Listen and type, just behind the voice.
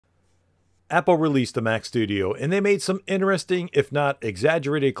Apple released the Mac Studio, and they made some interesting, if not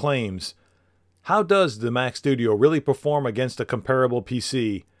exaggerated, claims. How does the Mac Studio really perform against a comparable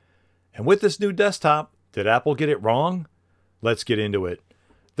PC? And with this new desktop, did Apple get it wrong? Let's get into it.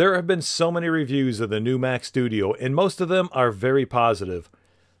 There have been so many reviews of the new Mac Studio, and most of them are very positive.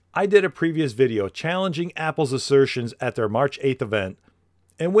 I did a previous video challenging Apple's assertions at their March 8th event,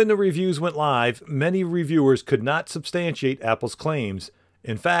 and when the reviews went live, many reviewers could not substantiate Apple's claims.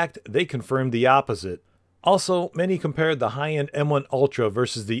 In fact, they confirmed the opposite. Also, many compared the high-end M1 Ultra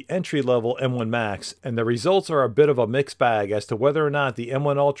versus the entry-level M1 Max, and the results are a bit of a mixed bag as to whether or not the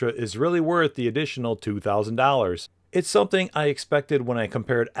M1 Ultra is really worth the additional $2,000. It's something I expected when I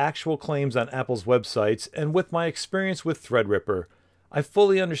compared actual claims on Apple's websites, and with my experience with Threadripper, I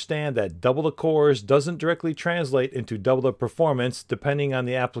fully understand that double the cores doesn't directly translate into double the performance depending on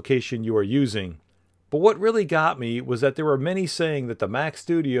the application you are using. But what really got me was that there were many saying that the Mac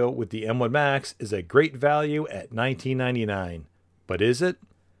Studio with the M1 Max is a great value at $19.99. But is it?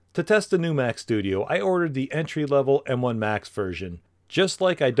 To test the new Mac Studio, I ordered the entry-level M1 Max version. Just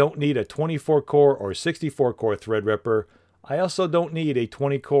like I don't need a 24-core or 64-core Threadripper, I also don't need a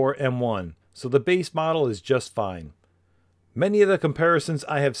 20-core M1, so the base model is just fine. Many of the comparisons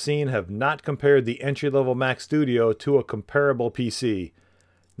I have seen have not compared the entry-level Mac Studio to a comparable PC.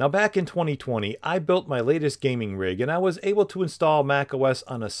 Now back in 2020, I built my latest gaming rig and I was able to install macOS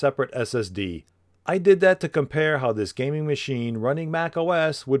on a separate SSD. I did that to compare how this gaming machine running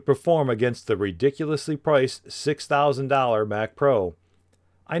macOS would perform against the ridiculously priced $6,000 Mac Pro.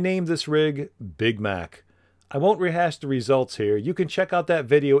 I named this rig Big Mac. I won't rehash the results here, you can check out that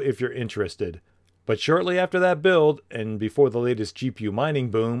video if you're interested. But shortly after that build, and before the latest GPU mining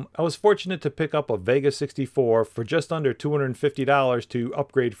boom, I was fortunate to pick up a Vega 64 for just under $250 to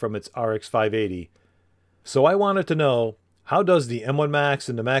upgrade from its RX 580. So I wanted to know, how does the M1 Max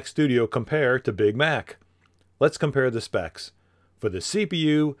and the Mac Studio compare to Big Mac? Let's compare the specs. For the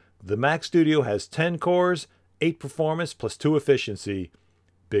CPU, the Mac Studio has 10 cores, 8 performance plus 2 efficiency.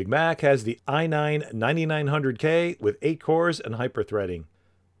 Big Mac has the i9 9900K with 8 cores and hyperthreading.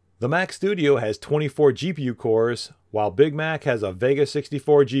 The Mac Studio has 24 GPU cores, while Big Mac has a Vega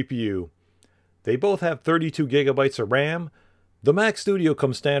 64 GPU. They both have 32 GB of RAM. The Mac Studio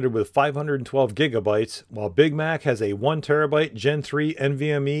comes standard with 512 GB, while Big Mac has a 1 TB Gen 3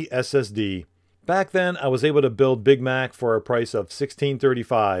 NVMe SSD. Back then, I was able to build Big Mac for a price of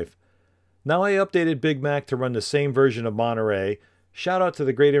 $1635. Now I updated Big Mac to run the same version of Monterey. Shout out to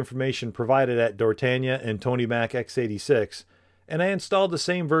the great information provided at Dortania and Tony Mac x86. And I installed the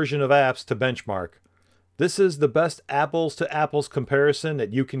same version of apps to benchmark. This is the best apples to apples comparison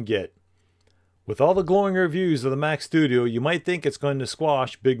that you can get. With all the glowing reviews of the Mac Studio, you might think it's going to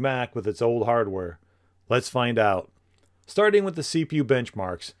squash Big Mac with its old hardware. Let's find out. Starting with the CPU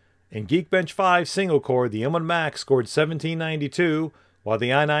benchmarks. In Geekbench 5 single core, the M1 Max scored 1792, while the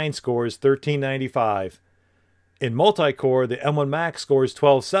i9 scores 1395. In multi-core, the M1 Max scores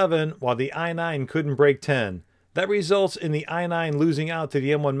 12.7, while the i9 couldn't break 10. That results in the i9 losing out to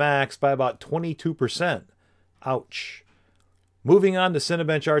the M1 Max by about 22%. Ouch. Moving on to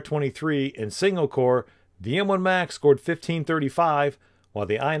Cinebench R23, in single core, the M1 Max scored 1535, while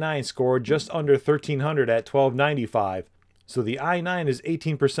the i9 scored just under 1300 at 1295, so the i9 is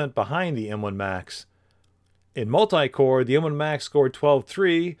 18% behind the M1 Max. In multi-core, the M1 Max scored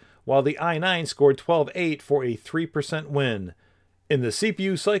 12.3, while the i9 scored 12.8 for a 3% win. In the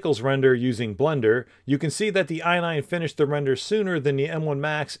CPU cycles render using Blender, you can see that the i9 finished the render sooner than the M1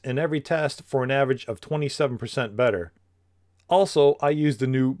 Max in every test for an average of 27% better. Also, I used the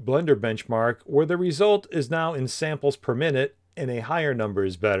new Blender benchmark where the result is now in samples per minute and a higher number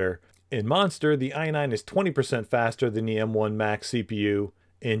is better. In Monster, the i9 is 20% faster than the M1 Max CPU.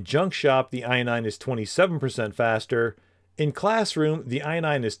 In Junk Shop, the i9 is 27% faster. In Classroom, the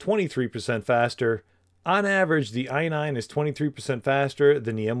i9 is 23% faster. On average, the i9 is 23% faster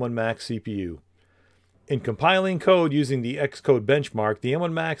than the M1 Max CPU. In compiling code using the Xcode benchmark, the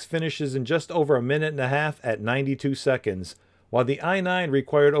M1 Max finishes in just over a minute and a half at 92 seconds, while the i9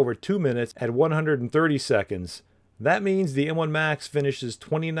 required over 2 minutes at 130 seconds. That means the M1 Max finishes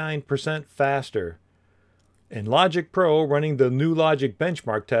 29% faster. In Logic Pro, running the new Logic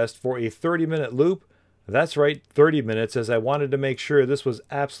benchmark test for a 30-minute loop, that's right, 30 minutes, as I wanted to make sure this was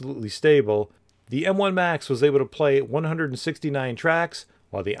absolutely stable, the M1 Max was able to play 169 tracks,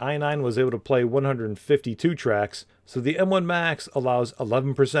 while the i9 was able to play 152 tracks, so the M1 Max allows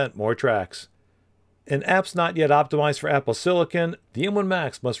 11% more tracks. In apps not yet optimized for Apple Silicon, the M1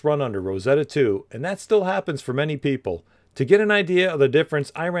 Max must run under Rosetta 2, and that still happens for many people. To get an idea of the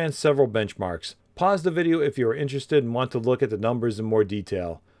difference, I ran several benchmarks. Pause the video if you are interested and want to look at the numbers in more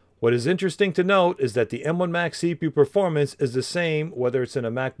detail. What is interesting to note is that the M1 Max CPU performance is the same whether it's in a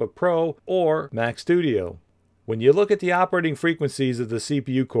MacBook Pro or Mac Studio. When you look at the operating frequencies of the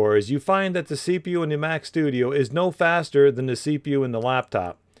CPU cores, you find that the CPU in the Mac Studio is no faster than the CPU in the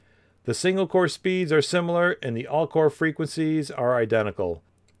laptop. The single core speeds are similar and the all-core frequencies are identical.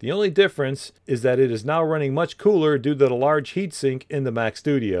 The only difference is that it is now running much cooler due to the large heatsink in the Mac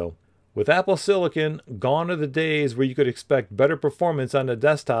Studio. With Apple Silicon, gone are the days where you could expect better performance on the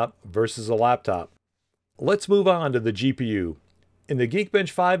desktop versus a laptop. Let's move on to the GPU. In the Geekbench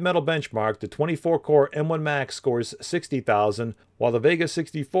 5 Metal Benchmark, the 24-core M1 Max scores 60,000, while the Vega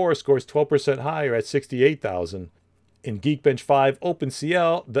 64 scores 12% higher at 68,000. In Geekbench 5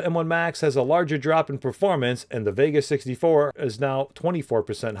 OpenCL, the M1 Max has a larger drop in performance and the Vega 64 is now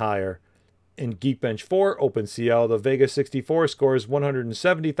 24% higher. In Geekbench 4 OpenCL, the Vega 64 scores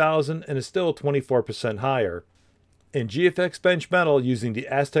 170,000 and is still 24% higher. In GFX Bench Metal using the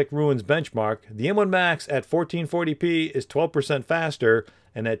Aztec Ruins benchmark, the M1 Max at 1440p is 12% faster,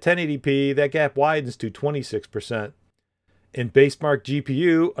 and at 1080p that gap widens to 26%. In Basemark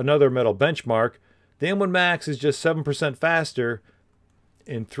GPU, another metal benchmark, the M1 Max is just 7% faster.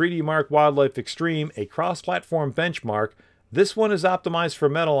 In 3D Mark Wildlife Extreme, a cross-platform benchmark, this one is optimized for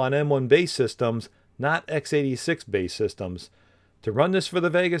metal on M1 base systems, not x86 base systems. To run this for the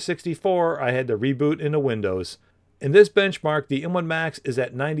Vega 64, I had to reboot into Windows. In this benchmark, the M1 Max is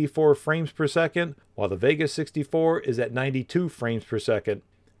at 94 frames per second, while the Vega 64 is at 92 frames per second.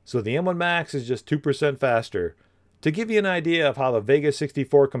 So the M1 Max is just 2% faster. To give you an idea of how the Vega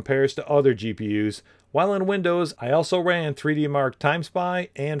 64 compares to other GPUs, while in Windows, I also ran 3D Mark TimeSpy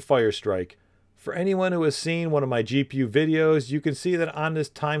and Firestrike. For anyone who has seen one of my GPU videos, you can see that on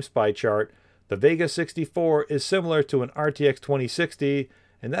this TimeSpy chart, the Vega 64 is similar to an RTX 2060,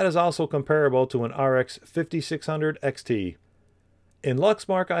 and that is also comparable to an RX 5600 XT. In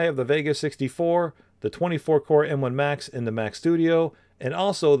Luxmark, I have the Vega 64, the 24-core M1 Max in the Mac Studio, and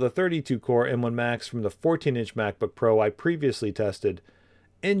also the 32-core M1 Max from the 14-inch MacBook Pro I previously tested.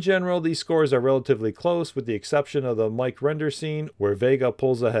 In general, these scores are relatively close with the exception of the mic render scene where Vega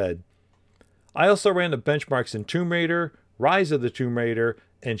pulls ahead. I also ran the benchmarks in Tomb Raider, Rise of the Tomb Raider,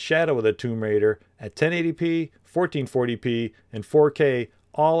 and Shadow of the Tomb Raider at 1080p, 1440p, and 4K,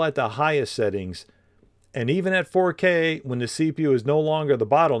 all at the highest settings. And even at 4K, when the CPU is no longer the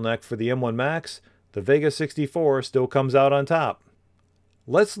bottleneck for the M1 Max, the Vega 64 still comes out on top.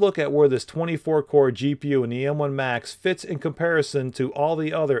 Let's look at where this 24-core GPU in the M1 Max fits in comparison to all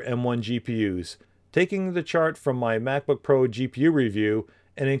the other M1 GPUs. Taking the chart from my MacBook Pro GPU review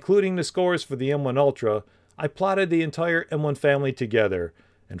and including the scores for the M1 Ultra, I plotted the entire M1 family together.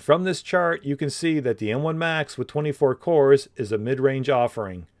 And from this chart, you can see that the M1 Max with 24 cores is a mid-range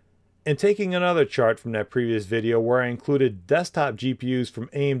offering. And taking another chart from that previous video where I included desktop GPUs from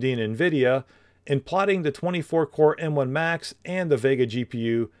AMD and NVIDIA, and plotting the 24-core M1 Max and the Vega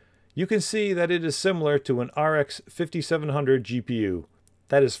GPU, you can see that it is similar to an RX 5700 GPU.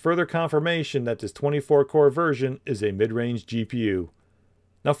 That is further confirmation that this 24-core version is a mid-range GPU.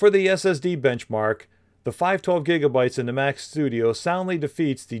 Now for the SSD benchmark, the 512GB in the Mac Studio soundly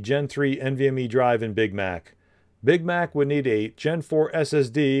defeats the Gen 3 NVMe drive in Big Mac. Big Mac would need a Gen 4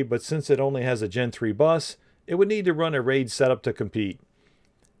 SSD, but since it only has a Gen 3 bus, it would need to run a RAID setup to compete.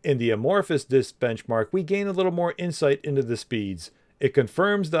 In the Amorphous Disk benchmark, we gain a little more insight into the speeds. It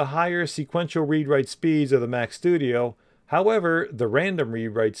confirms the higher sequential read-write speeds of the Mac Studio. However, the random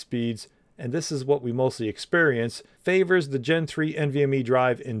read-write speeds, and this is what we mostly experience, favors the Gen 3 NVMe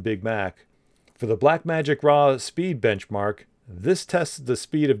drive in Big Mac. For the Blackmagic Raw speed benchmark, this tests the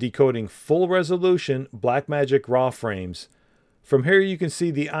speed of decoding full resolution Blackmagic Raw frames. From here you can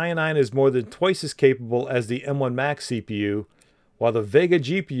see the i9 is more than twice as capable as the M1 Max CPU, while the Vega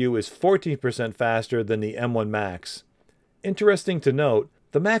GPU is 14% faster than the M1 Max. Interesting to note,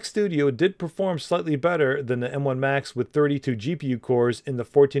 the Mac Studio did perform slightly better than the M1 Max with 32 GPU cores in the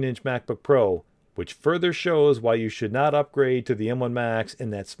 14-inch MacBook Pro, which further shows why you should not upgrade to the M1 Max in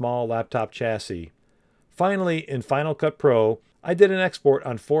that small laptop chassis. Finally, in Final Cut Pro, I did an export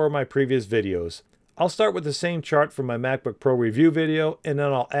on 4 of my previous videos. I'll start with the same chart from my MacBook Pro review video, and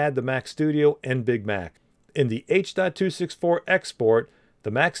then I'll add the Mac Studio and Big Mac. In the H.264 export,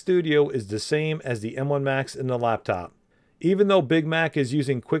 the Mac Studio is the same as the M1 Max in the laptop. Even though Big Mac is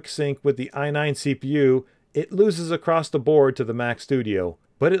using Quick Sync with the i9 CPU, it loses across the board to the Mac Studio,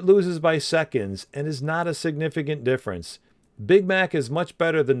 but it loses by seconds and is not a significant difference. Big Mac is much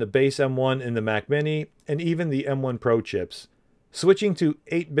better than the base M1 in the Mac Mini and even the M1 Pro chips. Switching to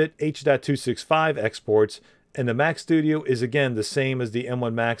 8-bit H.265 exports, and the Mac Studio is again the same as the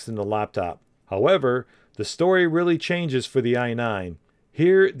M1 Max in the laptop. However, the story really changes for the i9.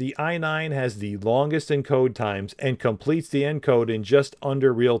 Here, the i9 has the longest encode times and completes the encode in just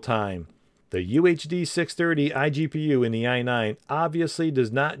under real time. The UHD 630 iGPU in the i9 obviously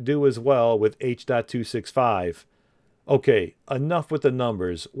does not do as well with H.265. Okay, enough with the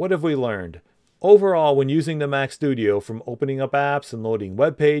numbers. What have we learned? Overall, when using the Mac Studio, from opening up apps and loading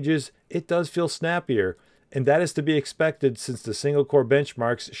web pages, it does feel snappier, and that is to be expected since the single-core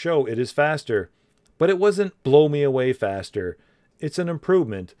benchmarks show it is faster. But it wasn't blow me away faster. It's an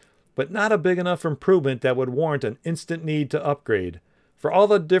improvement, but not a big enough improvement that would warrant an instant need to upgrade. For all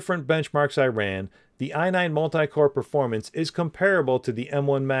the different benchmarks I ran, the i9 multi-core performance is comparable to the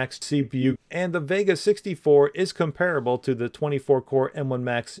M1 Max CPU, and the Vega 64 is comparable to the 24-core M1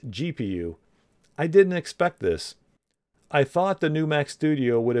 Max GPU. I didn't expect this. I thought the new Mac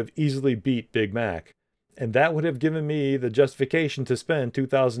Studio would have easily beat Big Mac, and that would have given me the justification to spend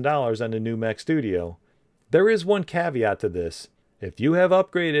 $2,000 on the new Mac Studio. There is one caveat to this. If you have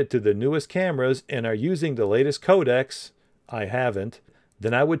upgraded to the newest cameras and are using the latest codecs, I haven't,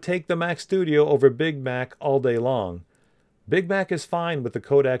 then I would take the Mac Studio over Big Mac all day long. Big Mac is fine with the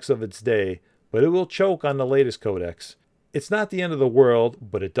codecs of its day, but it will choke on the latest codecs. It's not the end of the world,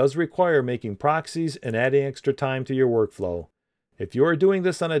 but it does require making proxies and adding extra time to your workflow. If you are doing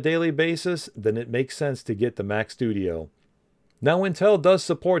this on a daily basis, then it makes sense to get the Mac Studio. Now, Intel does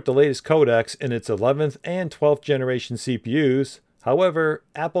support the latest codecs in its 11th and 12th generation CPUs. However,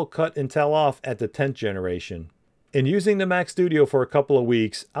 Apple cut Intel off at the 10th generation. In using the Mac Studio for a couple of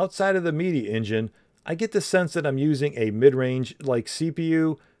weeks, outside of the media engine, I get the sense that I'm using a mid-range like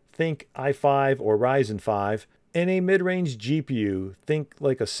CPU, think i5 or Ryzen 5, and a mid-range GPU, think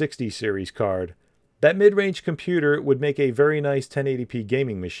like a 60 series card. That mid-range computer would make a very nice 1080p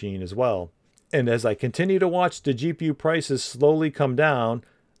gaming machine as well. And as I continue to watch the GPU prices slowly come down,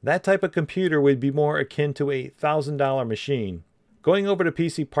 that type of computer would be more akin to a $1,000 machine. Going over to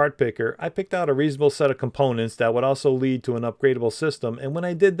PC Part Picker, I picked out a reasonable set of components that would also lead to an upgradable system, and when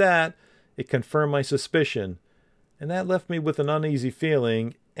I did that, it confirmed my suspicion. And that left me with an uneasy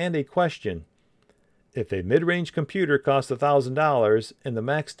feeling and a question. If a mid-range computer costs $1,000 and the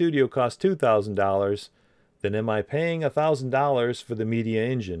Mac Studio costs $2,000, then am I paying $1,000 for the media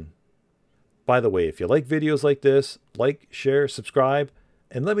engine? By the way, if you like videos like this, like, share, subscribe,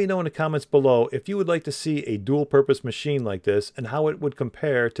 and let me know in the comments below if you would like to see a dual-purpose machine like this and how it would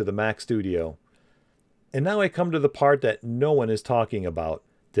compare to the Mac Studio. And now I come to the part that no one is talking about.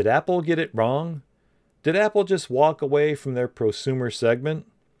 Did Apple get it wrong? Did Apple just walk away from their prosumer segment?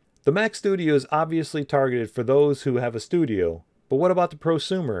 The Mac Studio is obviously targeted for those who have a studio, but what about the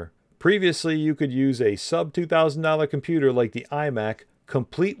prosumer? Previously, you could use a sub-$2,000 computer like the iMac,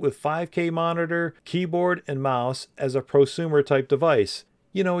 complete with 5K monitor, keyboard, and mouse as a prosumer type device.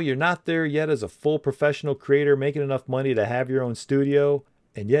 You know, you're not there yet as a full professional creator making enough money to have your own studio,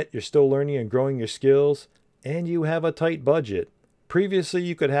 and yet you're still learning and growing your skills, and you have a tight budget. Previously,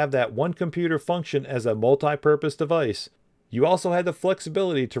 you could have that one computer function as a multi-purpose device. You also had the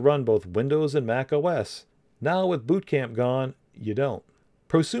flexibility to run both Windows and macOS. Now with Boot Camp gone, you don't.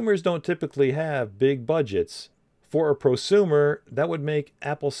 Prosumers don't typically have big budgets. For a prosumer, that would make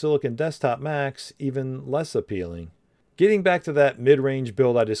Apple Silicon desktop Macs even less appealing. Getting back to that mid-range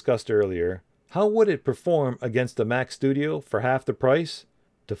build I discussed earlier, how would it perform against the Mac Studio for half the price?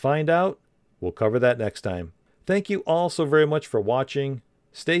 To find out, we'll cover that next time. Thank you all so very much for watching.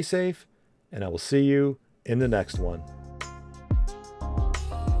 Stay safe, and I will see you in the next one.